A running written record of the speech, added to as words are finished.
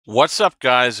What's up,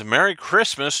 guys? Merry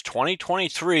Christmas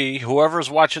 2023. Whoever's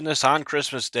watching this on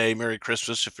Christmas Day, Merry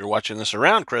Christmas. If you're watching this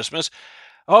around Christmas,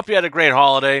 I hope you had a great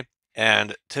holiday.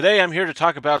 And today I'm here to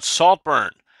talk about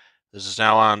Saltburn. This is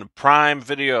now on Prime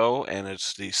Video, and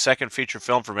it's the second feature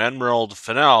film from Emerald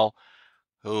Fennell,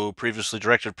 who previously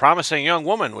directed Promising Young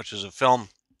Woman, which is a film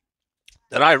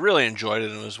that I really enjoyed,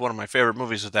 and it was one of my favorite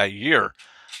movies of that year.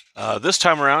 This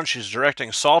time around, she's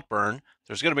directing Saltburn.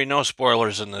 There's going to be no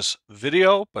spoilers in this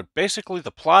video, but basically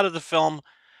the plot of the film,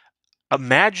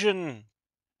 imagine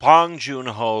Bong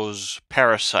Joon-ho's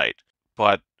Parasite,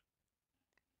 but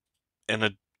in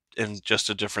a in just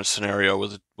a different scenario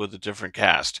with a different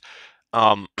cast.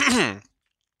 Um,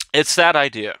 it's that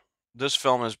idea. This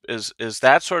film is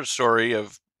that sort of story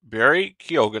of Barry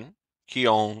Keoghan,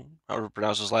 however you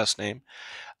pronounce his last name,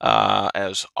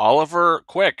 as Oliver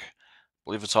Quick. I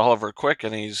believe it's Oliver Quick,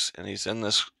 and he's in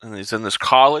this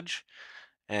college,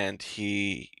 and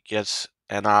he gets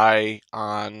an eye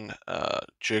on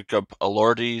Jacob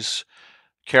Elordi's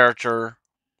character.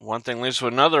 One thing leads to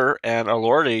another, and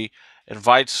Elordi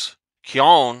invites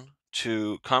Keoghan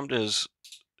to come to his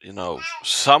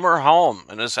summer home,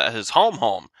 and his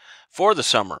home for the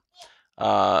summer,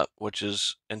 which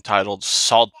is entitled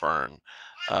Saltburn.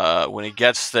 When he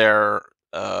gets there,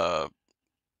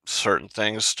 certain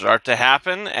things start to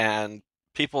happen, and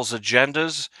people's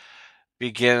agendas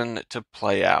begin to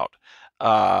play out.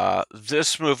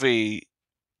 This movie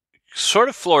sort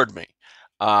of floored me.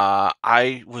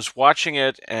 I was watching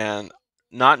it and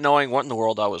not knowing what in the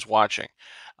world I was watching.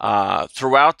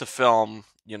 Throughout the film,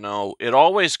 it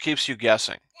always keeps you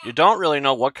guessing. You don't really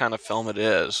know what kind of film it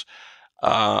is,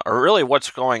 or really what's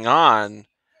going on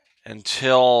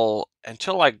until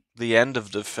like the end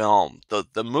of the film.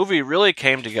 The movie really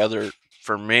came together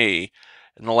for me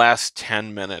in the last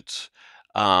 10 minutes,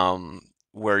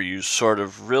 where you sort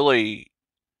of really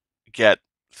get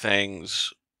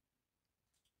things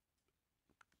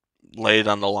laid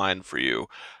on the line for you.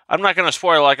 I'm not going to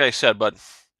spoil, like I said, but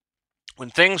when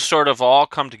things sort of all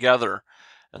come together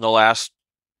in the last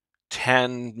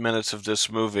 10 minutes of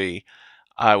this movie,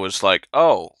 I was like,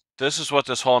 oh, this is what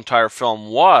this whole entire film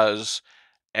was,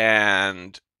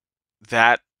 and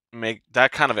that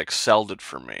kind of excelled it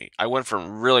for me. I went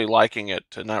from really liking it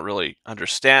to not really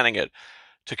understanding it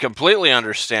to completely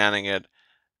understanding it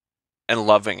and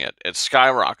loving it. It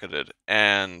skyrocketed,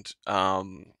 and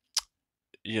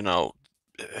you know,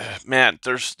 man,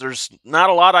 there's not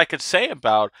a lot I could say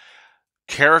about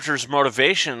characters'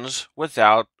 motivations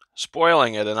without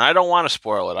spoiling it, and I don't want to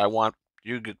spoil it. I want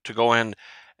you to go in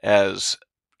as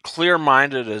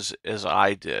clear-minded as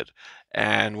I did,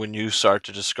 and when you start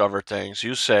to discover things,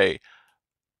 you say,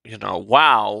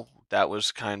 wow, that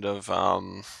was kind of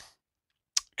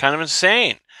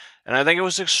insane. And I think it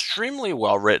was extremely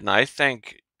well written. I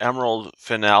think Emerald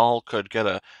Fennell could get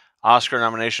a Oscar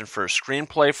nomination for a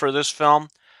screenplay for this film.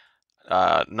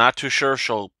 Not too sure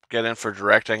she'll get in for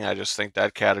directing. I just think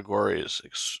that category is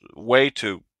way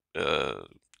too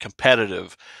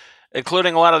competitive,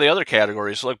 including a lot of the other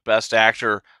categories. Look, Best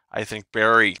Actor, I think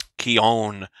Barry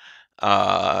Keoghan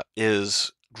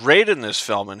is great in this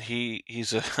film, and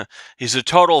he's a he's a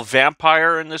total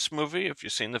vampire in this movie. If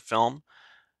you've seen the film,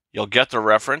 you'll get the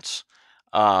reference.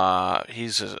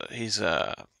 He's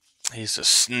a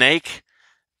snake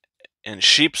in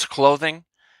sheep's clothing,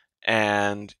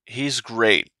 and he's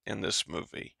great in this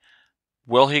movie.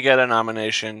 Will he get a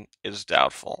nomination is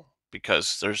doubtful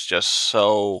because there's just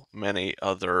so many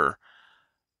other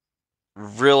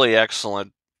really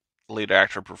excellent lead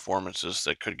actor performances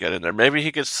that could get in there. Maybe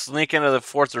he could sneak into the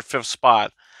fourth or fifth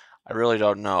spot. I really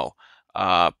don't know.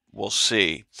 We'll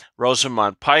see.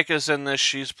 Rosamund Pike is in this.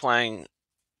 She's playing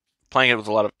it with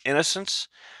a lot of innocence,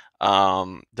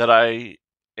 that I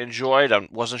enjoyed. I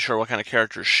wasn't sure what kind of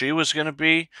character she was going to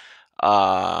be.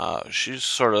 She's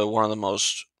sort of one of the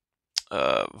most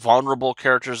vulnerable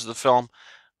characters of the film.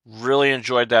 Really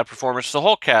enjoyed that performance. The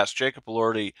whole cast, Jacob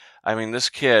Elordi. I mean, this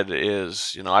kid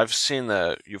is, I've seen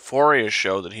the Euphoria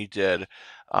show that he did,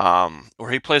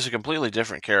 where he plays a completely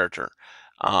different character.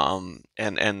 And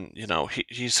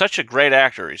he's such a great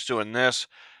actor. He's doing this.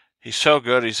 He's so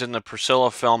good. He's in the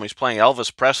Priscilla film. He's playing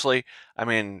Elvis Presley. I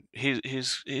mean,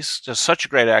 he's just such a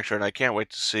great actor, and I can't wait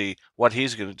to see what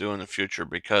he's going to do in the future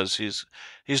because he's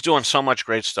doing so much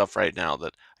great stuff right now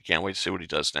that I can't wait to see what he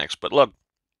does next. But look,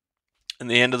 in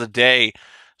the end of the day,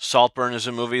 Saltburn is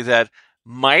a movie that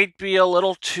might be a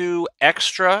little too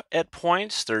extra at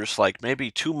points. There's like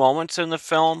maybe two moments in the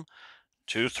film,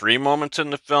 two, three moments in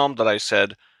the film that I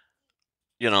said,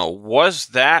 was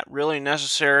that really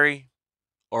necessary?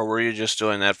 Or were you just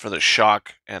doing that for the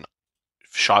shock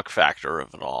factor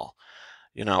of it all?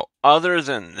 Other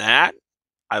than that,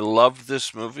 I love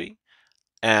this movie,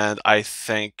 and I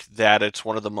think that it's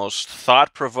one of the most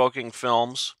thought-provoking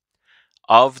films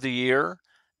of the year.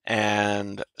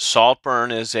 And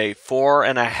Saltburn is a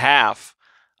 4.5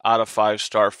 out of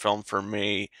 5-star film for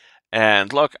me.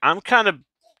 And look, I'm kind of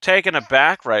taken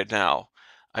aback right now.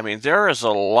 I mean, there is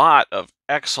a lot of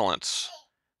excellence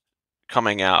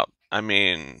coming out. I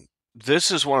mean, this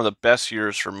is one of the best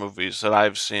years for movies that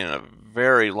I've seen in a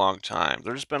very long time.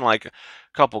 There's been like a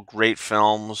couple great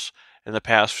films in the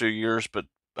past few years, but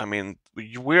I mean,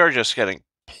 we are just getting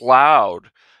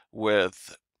plowed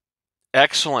with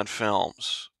excellent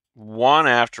films, one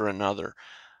after another.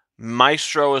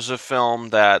 Maestro is a film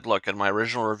that, look, in my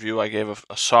original review, I gave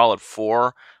a solid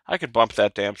 4. I could bump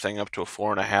that damn thing up to a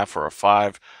 4.5 or a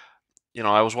 5.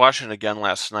 I was watching it again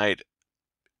last night.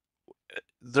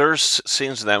 There's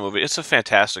scenes in that movie. It's a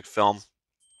fantastic film.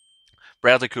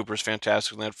 Bradley Cooper's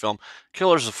fantastic in that film.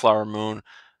 Killers of the Flower Moon.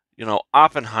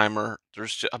 Oppenheimer.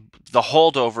 There's the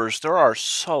Holdovers. There are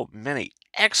so many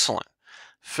excellent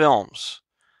films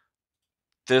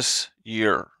this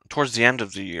year, towards the end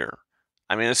of the year.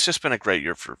 I mean, it's just been a great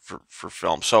year for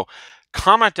film. So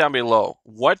comment down below.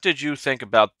 What did you think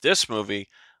about this movie?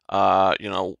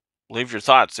 Leave your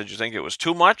thoughts. Did you think it was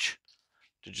too much?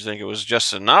 Did you think it was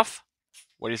just enough?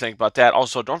 What do you think about that?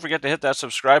 Also, don't forget to hit that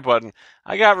subscribe button.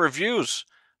 I got reviews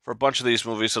for a bunch of these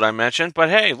movies that I mentioned. But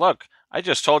hey, look, I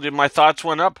just told you my thoughts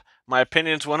went up. My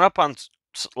opinions went up on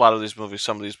a lot of these movies,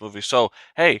 some of these movies. So,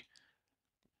 hey,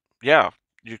 yeah,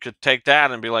 you could take that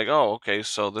and be like, oh, okay,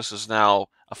 so this is now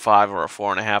a 5 or a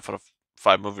 4.5 out of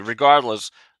 5 movie.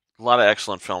 Regardless, a lot of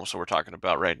excellent films that we're talking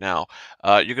about right now.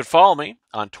 You can follow me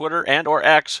on Twitter and or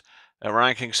X at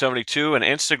RyanKing72 and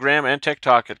Instagram and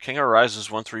TikTok at King Arises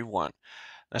 131.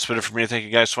 That's been it for me. Thank you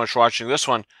guys so much for watching this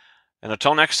one. And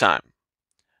until next time,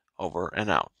 over and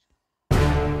out.